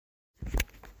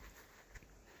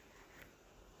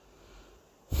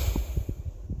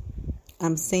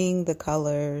I'm seeing the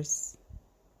colors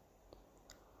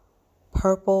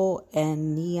purple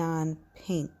and neon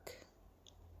pink.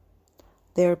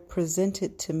 They're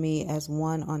presented to me as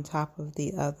one on top of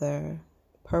the other,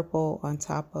 purple on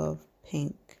top of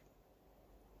pink.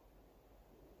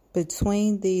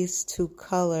 Between these two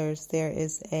colors, there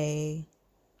is a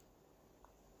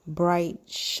bright,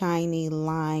 shiny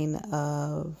line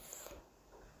of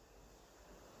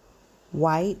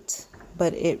white,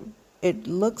 but it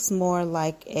looks more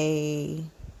like a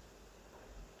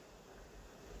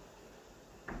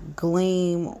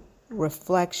gleam,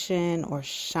 reflection, or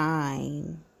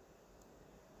shine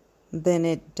than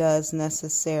it does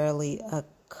necessarily a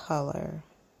color.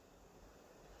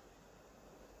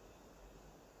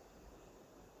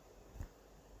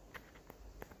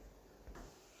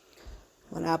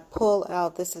 When I pull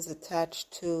out, this is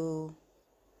attached to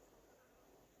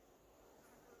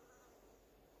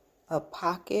a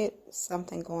pocket,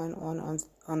 something going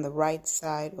on the right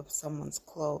side of someone's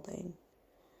clothing.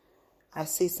 I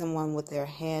see someone with their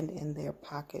hand in their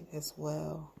pocket as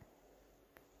well.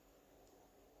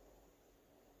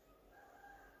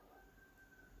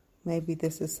 Maybe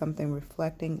this is something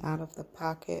reflecting out of the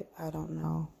pocket. I don't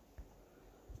know.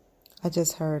 I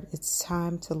just heard it's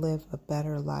time to live a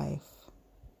better life.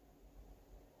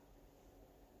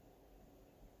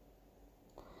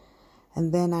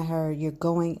 And then I heard you're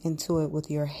going into it with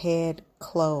your head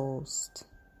closed.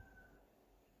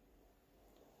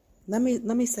 Let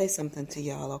me say something to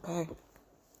y'all, okay?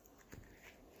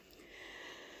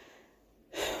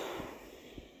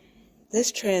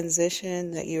 This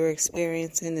transition that you're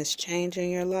experiencing, this change in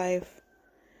your life,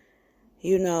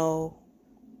 you know,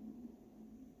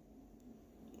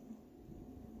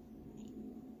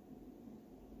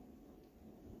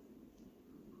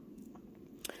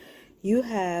 you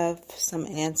have some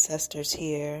ancestors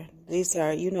here. These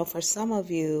are, for some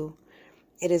of you,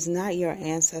 it is not your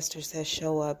ancestors that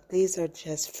show up. These are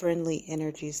just friendly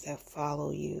energies that follow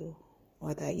you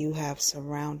or that you have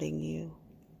surrounding you.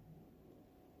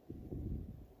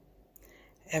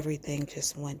 Everything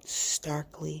just went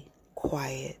starkly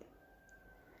quiet,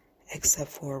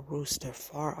 except for a rooster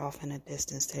far off in the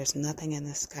distance. There's nothing in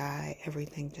the sky.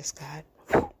 Everything just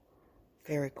got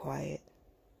very quiet.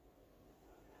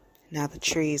 Now the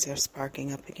trees are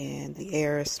sparking up again. The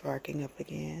air is sparking up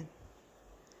again.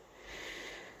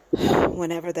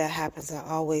 Whenever that happens, I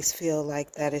always feel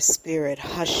like that is spirit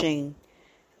hushing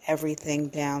everything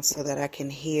down so that I can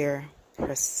hear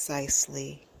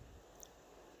precisely.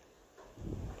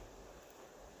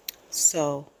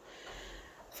 So,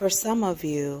 for some of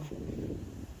you,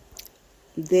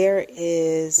 there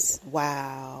is,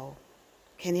 wow,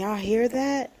 can y'all hear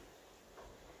that?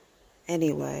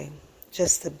 Anyway,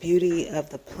 just the beauty of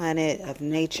the planet, of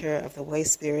nature, of the way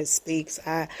spirit speaks.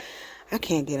 I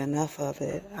can't get enough of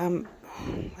it.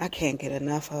 I can't get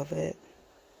enough of it.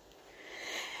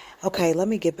 Okay, let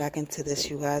me get back into this,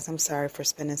 you guys. I'm sorry for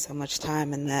spending so much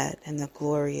time in that and the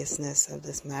gloriousness of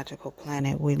this magical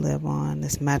planet we live on,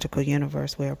 this magical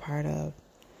universe we're a part of.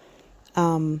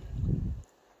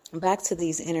 Back to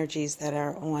these energies that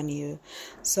are on you.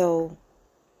 So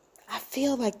I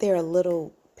feel like they're a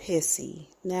little pissy.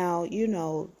 Now,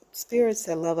 spirits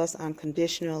that love us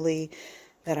unconditionally,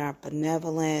 that are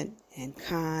benevolent and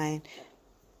kind,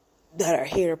 that are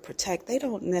here to protect, they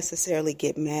don't necessarily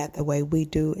get mad the way we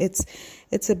do. It's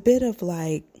a bit of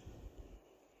like,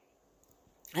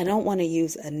 I don't want to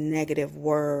use a negative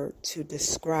word to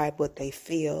describe what they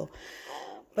feel,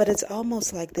 but it's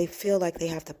almost like they feel like they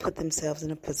have to put themselves in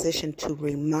a position to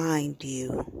remind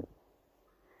you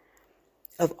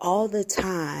of all the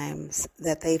times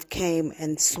that they've came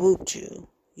and swooped you,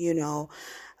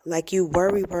 like you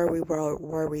worry,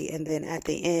 and then at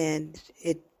the end,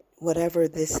 whatever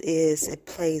this is, it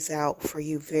plays out for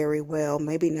you very well.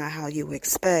 Maybe not how you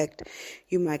expect.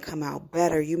 You might come out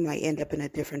better. You might end up in a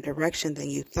different direction than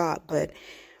you thought, but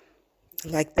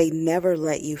like they never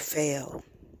let you fail.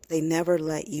 They never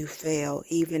let you fail,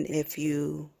 even if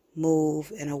you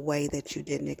move in a way that you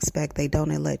didn't expect. They don't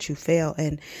let you fail.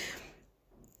 And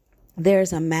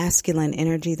there's a masculine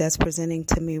energy that's presenting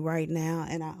to me right now.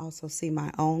 And I also see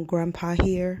my own grandpa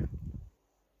here.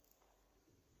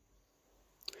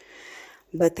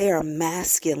 But there are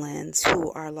masculines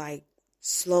who are like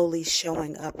slowly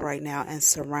showing up right now and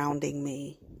surrounding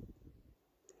me.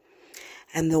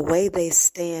 And the way they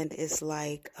stand is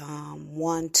like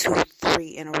 1, 2, 3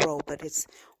 in a row. But it's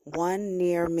one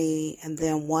near me and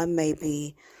then one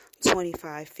maybe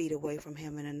 25 feet away from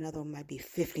him and another one might be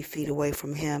 50 feet away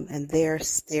from him. And they're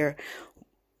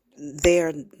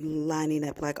lining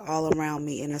up like all around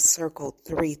me in a circle,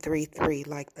 3, 3, 3,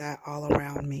 like that all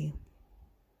around me.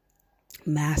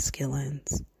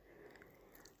 masculines.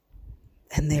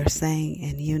 And they're saying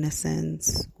in unison,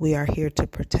 we are here to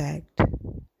protect.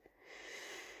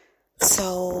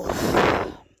 So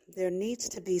there needs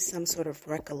to be some sort of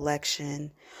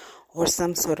recollection or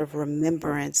some sort of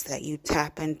remembrance that you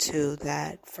tap into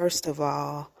that, first of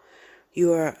all,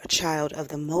 you are a child of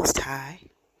the Most High.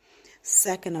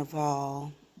 Second of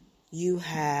all, you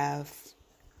have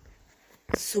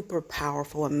super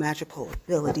powerful and magical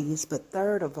abilities. But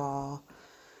third of all,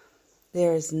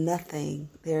 there's nothing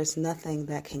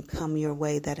that can come your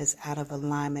way that is out of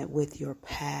alignment with your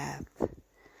path,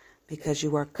 because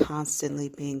you are constantly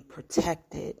being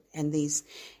protected. And these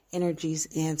energies,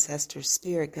 ancestors,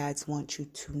 spirit guides want you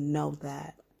to know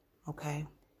that, okay?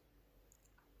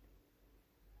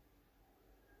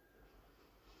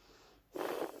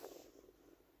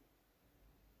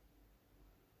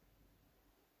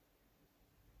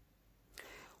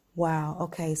 Wow,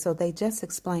 okay, so they just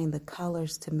explained the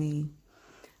colors to me.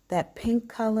 That pink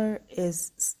color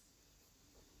is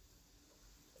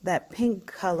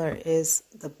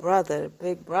the brother, the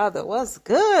big brother. What's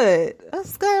good?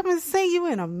 What's good? I haven't seen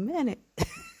you in a minute.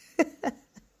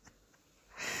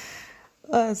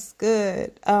 What's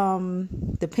good?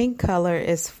 The pink color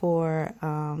is for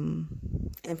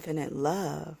infinite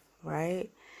love, right?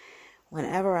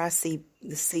 Whenever I see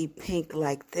pink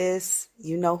like this,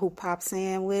 you know who pops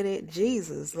in with it?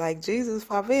 Jesus. Like Jesus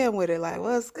pop in with it. Like,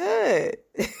 what's good?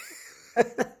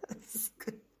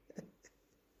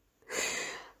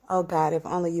 Oh God, if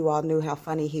only you all knew how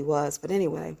funny he was. But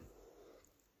anyway.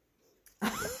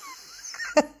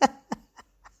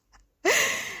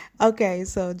 Okay,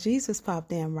 so Jesus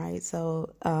popped in, right?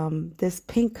 So this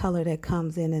pink color that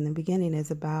comes in the beginning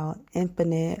is about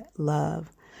infinite love.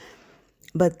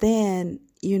 But then,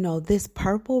 you know, this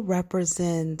purple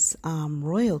represents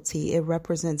royalty. It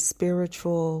represents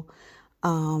spiritual,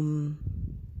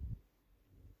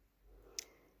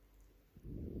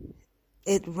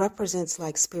 it represents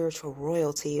like spiritual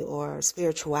royalty or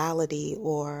spirituality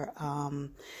or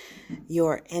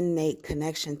your innate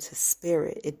connection to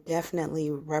spirit. It definitely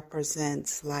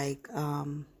represents like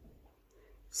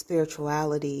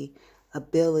spirituality,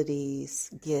 abilities,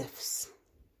 gifts.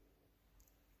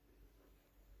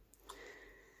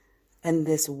 And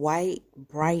this white,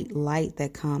 bright light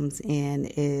that comes in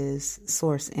is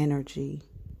source energy.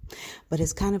 But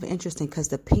it's kind of interesting because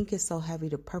the pink is so heavy,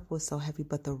 the purple is so heavy,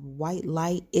 but the white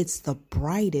light, it's the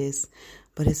brightest,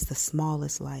 but it's the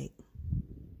smallest light.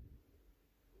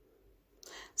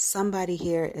 Somebody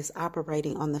here is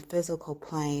operating on the physical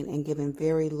plane and giving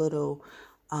very little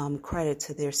credit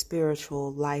to their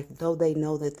spiritual life, though they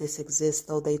know that this exists,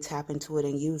 though they tap into it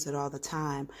and use it all the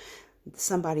time.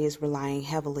 Somebody is relying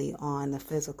heavily on the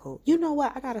physical. You know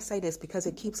what? I got to say this because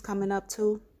it keeps coming up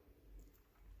too.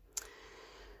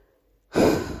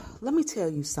 Let me tell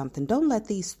you something. Don't let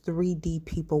these 3D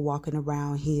people walking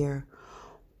around here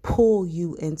pull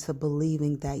you into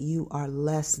believing that you are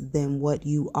less than what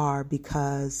you are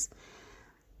because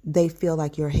they feel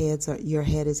like your head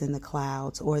is in the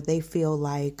clouds, or they feel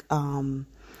like you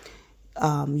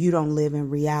don't live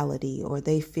in reality, or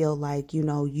they feel like, you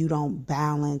know, you don't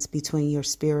balance between your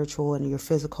spiritual and your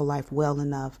physical life well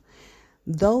enough.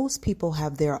 Those people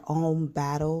have their own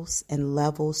battles and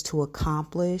levels to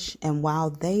accomplish. And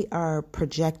while they are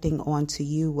projecting onto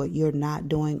you what you're not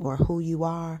doing or who you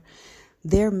are,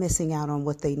 they're missing out on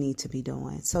what they need to be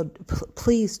doing. So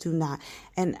please do not.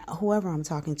 And whoever I'm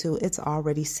talking to, it's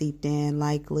already seeped in.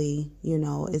 Likely, you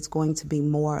know, it's going to be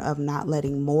more of not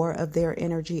letting more of their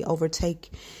energy overtake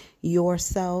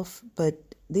yourself.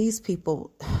 But these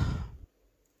people,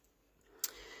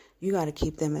 you got to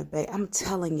keep them at bay. I'm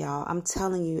telling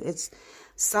you,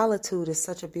 solitude is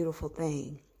such a beautiful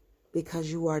thing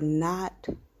because you are not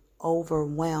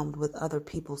overwhelmed with other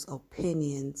people's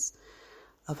opinions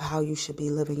of how you should be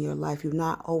living your life. You're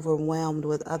not overwhelmed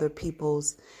with other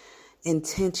people's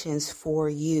intentions for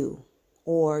you,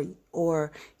 or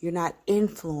you're not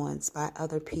influenced by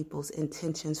other people's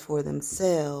intentions for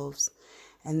themselves,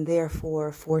 and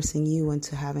therefore forcing you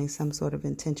into having some sort of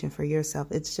intention for yourself.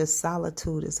 It's just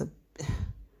solitude is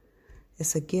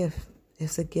it's a gift.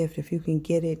 It's a gift. If you can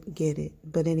get it, get it.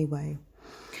 But anyway,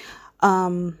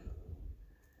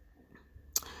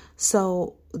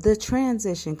 so the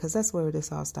transition, because that's where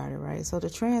this all started, right? So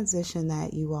the transition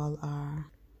that you all are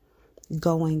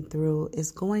going through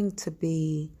is going to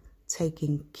be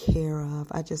taken care of.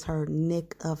 I just heard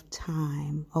nick of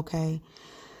time, okay?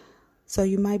 So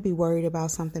you might be worried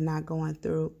about something not going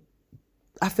through.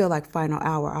 I feel like final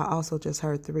hour. I also just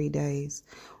heard 3 days,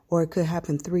 or it could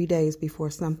happen 3 days before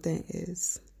something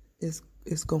is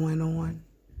going on.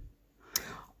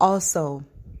 Also,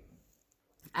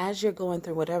 as you're going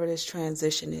through whatever this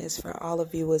transition is, for all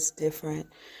of you, it's different.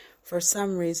 For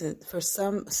some reason, for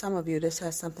some of you, this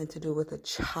has something to do with a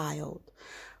child.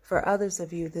 For others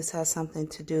of you, this has something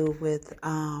to do with,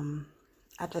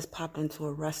 I just popped into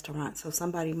a restaurant. So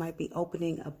somebody might be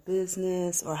opening a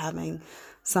business or having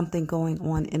something going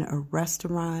on in a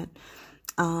restaurant.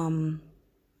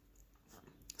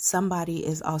 Somebody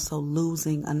is also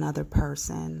losing another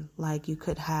person. Like you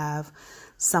could have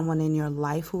someone in your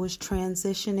life who is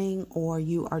transitioning, or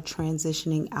you are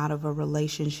transitioning out of a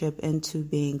relationship into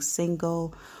being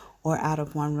single, or out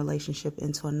of one relationship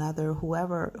into another.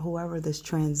 Whoever this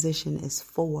transition is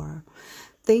for,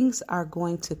 things are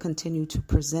going to continue to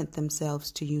present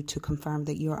themselves to you to confirm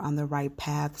that you're on the right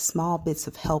path. Small bits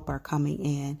of help are coming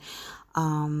in.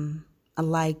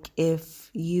 Like if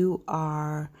you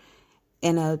are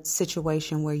in a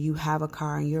situation where you have a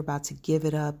car and you're about to give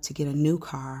it up to get a new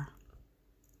car,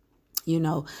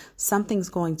 something's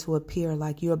going to appear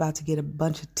like you're about to get a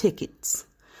bunch of tickets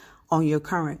on your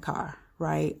current car,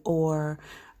 right? Or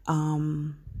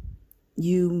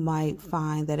you might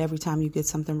find that every time you get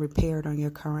something repaired on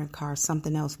your current car,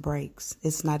 something else breaks.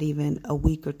 It's not even a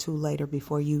week or two later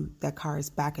before that car is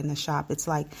back in the shop. It's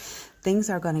like things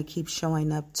are going to keep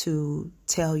showing up to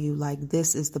tell you like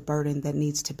this is the burden that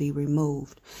needs to be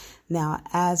removed. Now,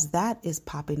 as that is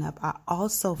popping up, I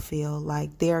also feel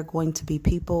like there are going to be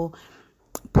people,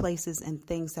 places, and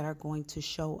things that are going to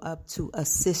show up to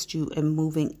assist you in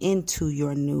moving into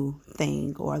your new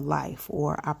thing or life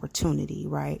or opportunity,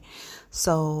 right?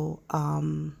 So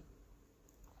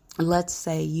let's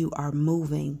say you are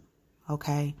moving,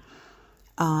 okay,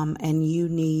 and you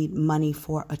need money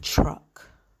for a truck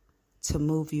to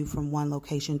move you from one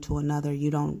location to another.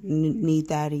 You don't need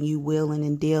that, and you wheeling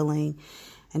and dealing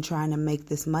and trying to make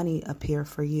this money appear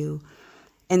for you.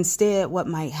 Instead, what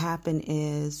might happen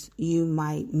is you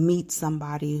might meet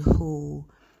somebody who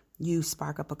you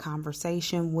spark up a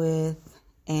conversation with,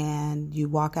 and you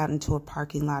walk out into a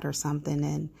parking lot or something,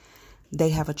 and they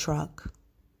have a truck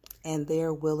and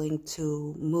they're willing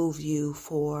to move you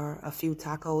for a few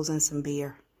tacos and some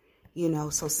beer.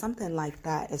 So something like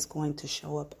that is going to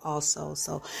show up also.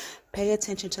 So pay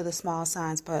attention to the small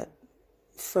signs. But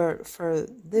for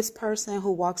this person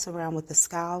who walks around with a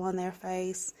scowl on their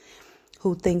face,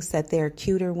 who thinks that they're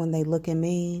cuter when they look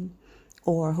mean,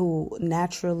 or who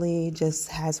naturally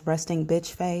just has resting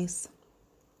bitch face,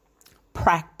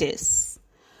 practice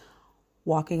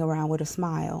walking around with a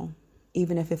smile.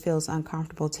 Even if it feels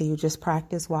uncomfortable to you, just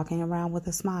practice walking around with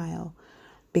a smile,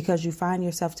 because you find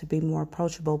yourself to be more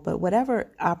approachable. But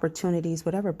whatever opportunities,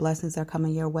 whatever blessings are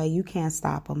coming your way, you can't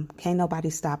stop them. Can't nobody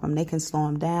stop them. They can slow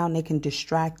them down. They can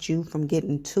distract you from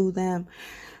getting to them.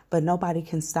 But nobody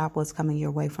can stop what's coming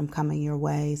your way from coming your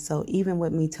way. So even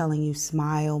with me telling you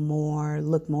smile more,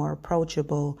 look more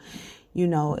approachable,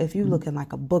 if you looking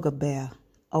like a booger bear,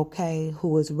 okay,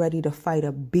 who is ready to fight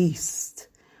a beast,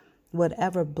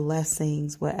 whatever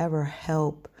blessings, whatever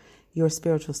help your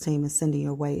spiritual team is sending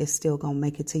your way is still going to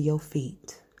make it to your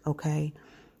feet, okay?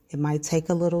 It might take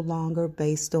a little longer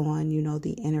based on,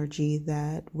 the energy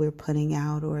that we're putting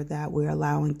out or that we're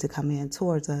allowing to come in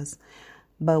towards us.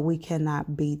 But we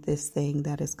cannot beat this thing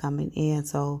that is coming in.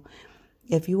 So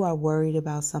if you are worried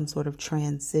about some sort of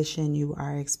transition you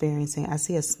are experiencing, I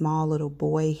see a small little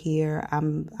boy here.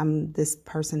 This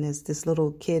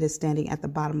little kid is standing at the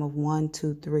bottom of 1,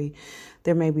 2, 3.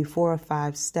 There may be 4 or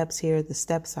 5 steps here. The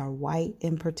steps are white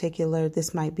in particular.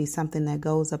 This might be something that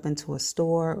goes up into a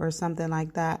store or something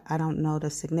like that. I don't know the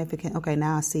significance. Okay,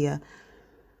 now I see a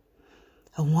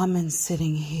woman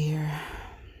sitting here.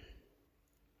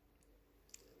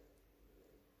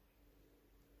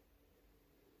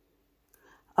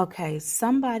 Okay,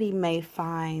 somebody may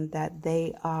find that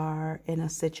they are in a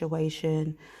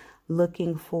situation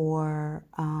looking for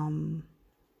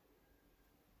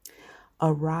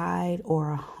a ride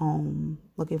or a home,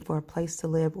 looking for a place to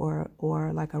live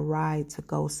or like a ride to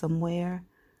go somewhere.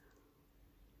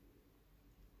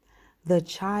 The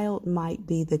child might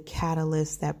be the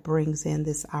catalyst that brings in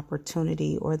this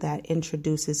opportunity or that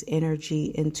introduces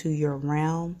energy into your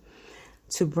realm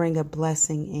to bring a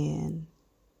blessing in,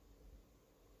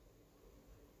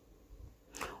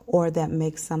 or that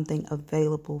makes something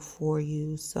available for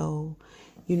you. So,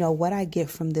 what I get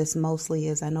from this mostly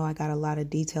is, I know I got a lot of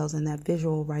details in that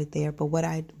visual right there, but what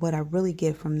I really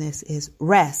get from this is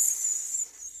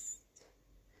rest,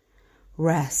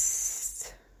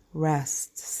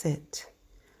 sit,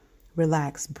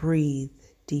 relax, breathe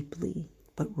deeply,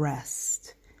 but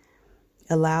rest.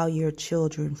 Allow your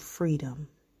children freedom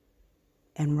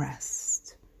and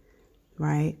rest,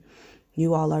 right?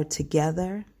 You all are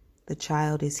together. The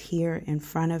child is here in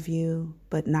front of you,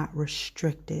 but not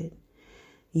restricted.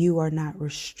 You are not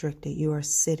restricted. You are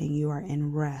sitting. You are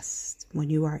in rest. When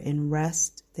you are in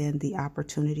rest, then the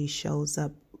opportunity shows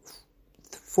up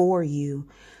for you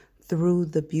through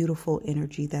the beautiful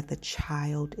energy that the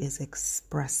child is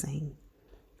expressing.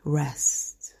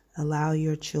 Rest. Allow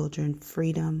your children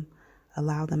freedom.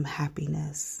 Allow them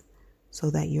happiness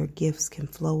so that your gifts can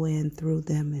flow in through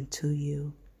them and to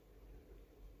you.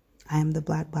 I am the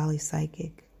Black Bali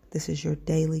Psychic. This is your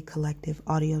daily collective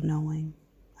audio knowing.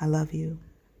 I love you.